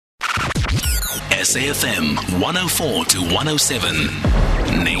SAFM 104 to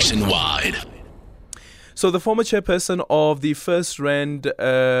 107 nationwide. So the former chairperson of the First Rand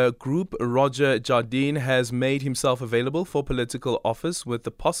group, Roger Jardine, has made himself available for political office with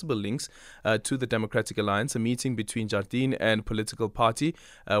the possible links to the Democratic Alliance. A meeting between Jardine and political party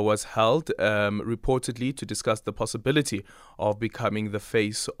was held reportedly to discuss the possibility of becoming the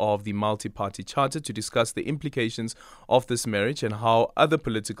face of the multi-party charter, to discuss the implications of this marriage and how other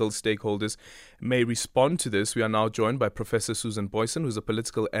political stakeholders may respond to this. We are now joined by Professor Susan Booysen, who's a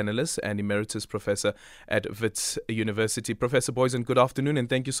political analyst and emeritus professor at Wits University. Professor Booysen, good afternoon, and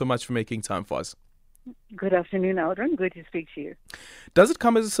thank you so much for making time for us. Good afternoon, Aldrin. Good to speak to you. Does it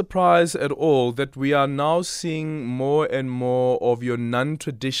come as a surprise at all that we are now seeing more and more of your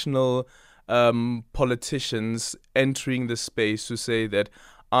non-traditional politicians entering the space to say that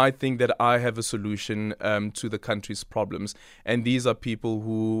I think that I have a solution to the country's problems, and these are people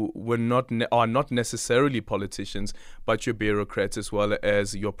who are not necessarily politicians, but your bureaucrats as well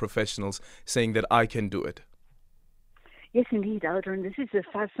as your professionals, saying that I can do it? Yes, indeed, Aldrin. This is a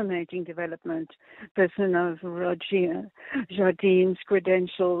fascinating development. Person of Roger Jardine's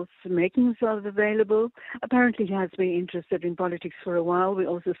credentials, making himself available. Apparently he has been interested in politics for a while. We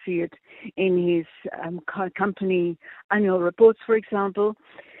also see it in his company annual reports, for example,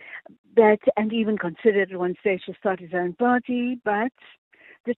 and even considered at one stage to start his own party, but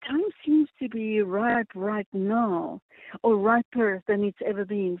the time seems to be ripe right now, or riper than it's ever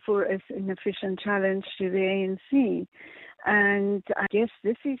been, for an efficient challenge to the ANC. And I guess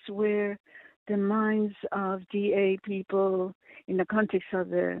this is where the minds of DA people, in the context of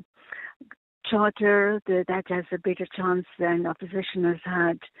the charter, that has a better chance than oppositioners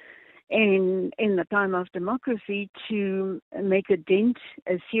had in the time of democracy to make a dent,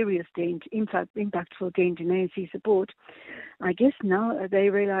 a serious dent, impactful dent in ANC support. I guess now they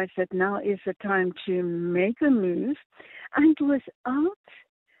realize that now is the time to make a move, and without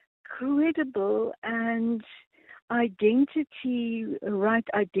credible and identity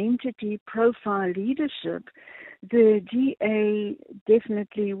profile leadership, the DA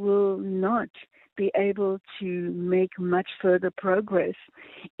definitely will not be able to make much further progress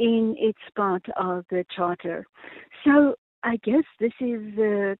in its part of the charter. So I guess this is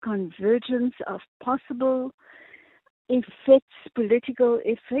the convergence of possible effects, political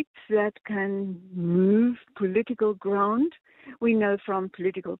effects that can move political ground. We know from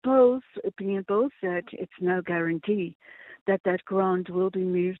political polls, opinion polls, that it's no guarantee that ground will be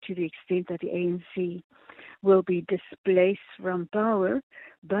moved to the extent that the ANC will be displaced from power,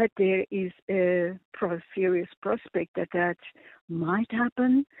 but there is a serious prospect that might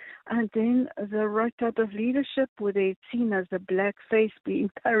happen, and then the right type of leadership, whether it's seen as a black face being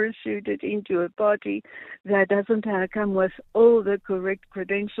parachuted into a party that doesn't come with all the correct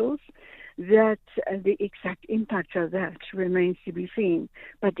credentials, that the exact impact of that remains to be seen.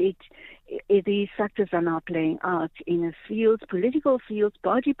 But these factors are now playing out in a field, political field,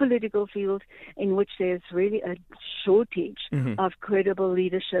 party political field, in which there's really a shortage of credible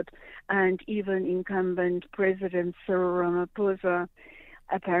leadership, and even incumbent President Cyril Ramaphosa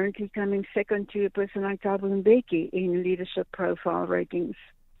apparently coming second to a person like Thabo Mbeki in leadership profile ratings.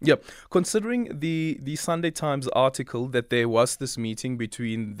 Yep. Considering the Sunday Times article that there was this meeting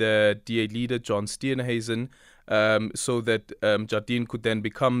between the DA leader, John Steenhuisen, so that Jardine could then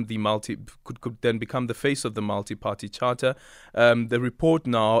become the face of the multi-party charter. The report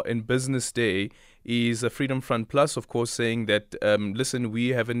now in Business Day is a Freedom Front Plus, of course, saying that, listen, we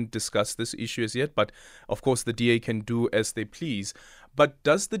haven't discussed this issue as yet, but of course the DA can do as they please. But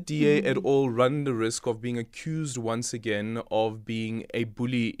does the DA at all run the risk of being accused once again of being a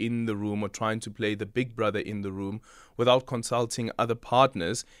bully in the room or trying to play the big brother in the room without consulting other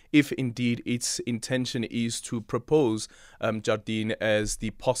partners, if indeed its intention is to propose Jardine as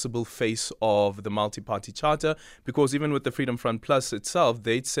the possible face of the multi-party charter? Because even with the Freedom Front Plus itself,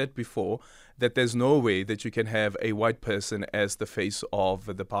 they'd said before that there's no way that you can have a white person as the face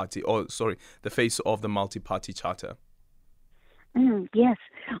of the party, the face of the multi-party charter. Yes,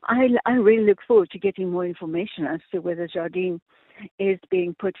 I really look forward to getting more information as to whether Jardine is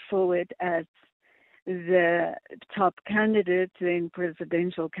being put forward as the top candidate, then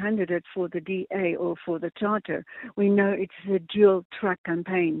presidential candidate for the DA or for the charter. We know it's a dual-track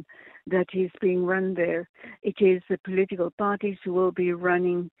campaign that is being run there. It is the political parties who will be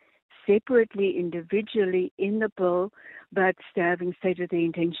running separately, individually in the poll, but having stated the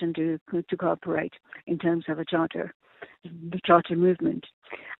intention to cooperate in terms of a charter, the charter movement.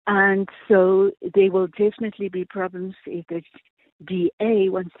 And so there will definitely be problems if the DA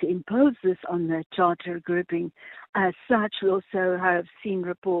wants to impose this on the charter grouping. As such, we also have seen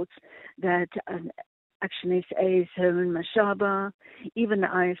reports that Action SA's Herman Mashaba, even the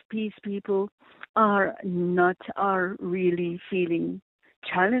IFP's people are really feeling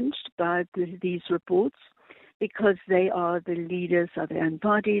challenged by these reports because they are the leaders of their own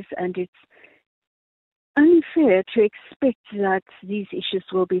parties, and it's unfair to expect that these issues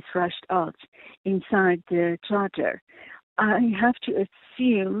will be thrashed out inside the charter. I have to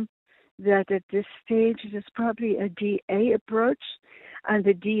assume that at this stage it is probably a DA approach, and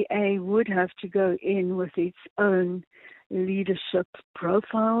the DA would have to go in with its own leadership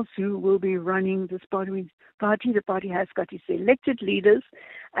profiles who will be running this party. The party has got its elected leaders,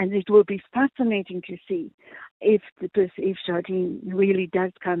 and it will be fascinating to see if Jardine really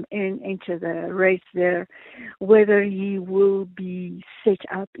does come into the race there, whether he will be set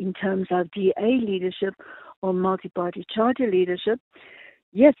up in terms of DA leadership or multi-party charter leadership.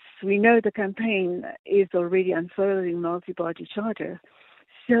 Yes, we know the campaign is already unfolding multi-party charter.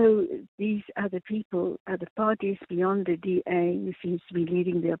 So these other people, other parties beyond the DA, who seems to be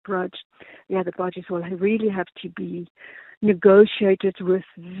leading the approach, the other parties will really have to be negotiated with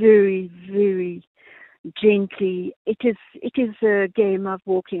very, very gently. It is a game of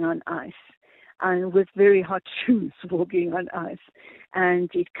walking on ice, and with very hot shoes walking on ice, and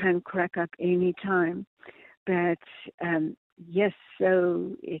it can crack up any time. But yes,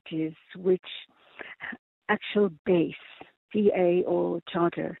 so it is which actual base, DA or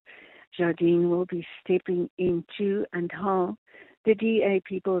charter, Jardine will be stepping into, and how the DA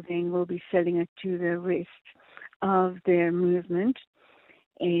people then will be selling it to the rest of their movement.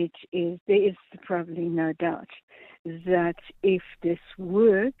 There is probably no doubt that if this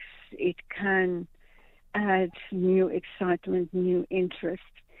works, it can add new excitement, new interest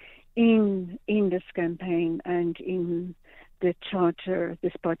in this campaign and in the charter,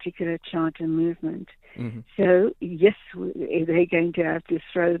 this particular charter movement. Mm-hmm. So, yes, they're going to have to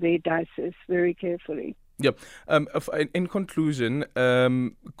throw their dice very carefully. Yeah. In conclusion,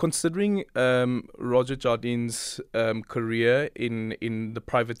 considering Roger Jardine's career in the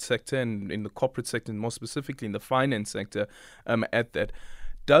private sector and in the corporate sector, and more specifically in the finance sector, at that,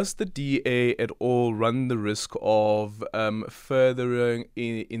 does the DA at all run the risk of further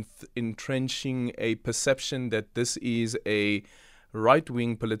entrenching a perception that this is a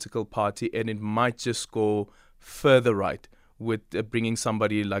right-wing political party and it might just go further right with bringing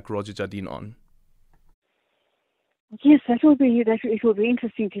somebody like Roger Jardine on? Yes, it will be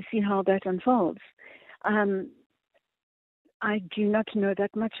interesting to see how that unfolds. I do not know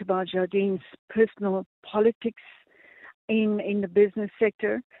that much about Jardine's personal politics in the business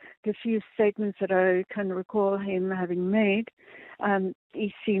sector. The few statements that I can recall him having made,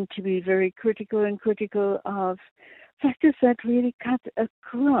 he seemed to be very critical of factors that really cut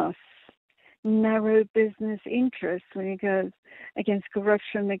across narrow business interests when he goes against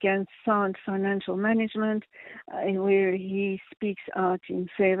corruption, against sound financial management, where he speaks out in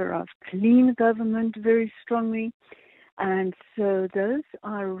favor of clean government very strongly. And so those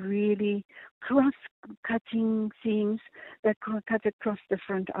are really cross-cutting themes that cut across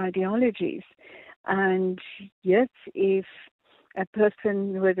different ideologies. And yes, if a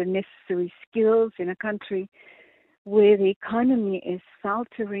person with the necessary skills in a country where the economy is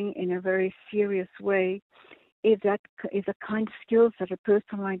faltering in a very serious way, if that is a kind of skills that a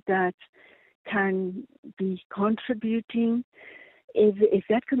person like that can be contributing, if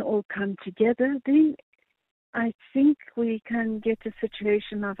that can all come together, then I think we can get a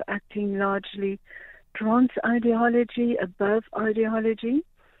situation of acting largely trans-ideology above ideology,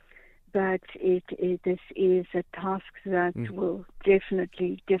 but this is a task that will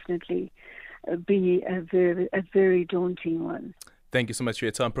definitely be a very daunting one. Thank you so much for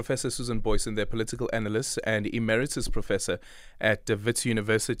your time. Professor Susan Booysen, the political analyst and emeritus professor at Wits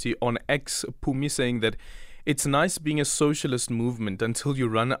University. On X, Pumi saying that it's nice being a socialist movement until you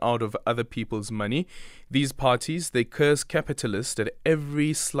run out of other people's money. These parties, they curse capitalists at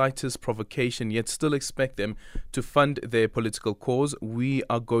every slightest provocation, yet still expect them to fund their political cause. We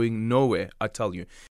are going nowhere, I tell you.